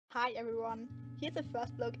Hi everyone, here's a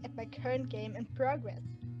first look at my current game in progress.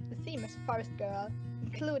 The theme is Forest Girl,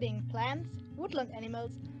 including plants, woodland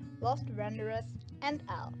animals, lost wanderers, and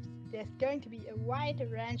elves. There's going to be a wide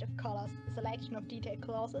range of colors, a selection of detail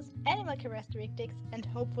clauses, animal characteristics, and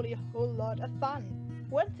hopefully a whole lot of fun.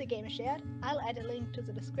 Once the game is shared, I'll add a link to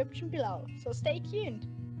the description below, so stay tuned!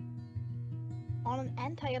 On an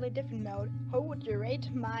entirely different note, how would you rate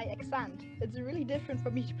my accent? It's really different for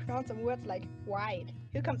me to pronounce some words like white.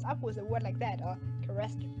 Who comes up with a word like that? Or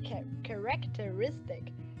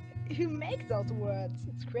characteristic? Who makes those words?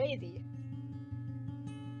 It's crazy.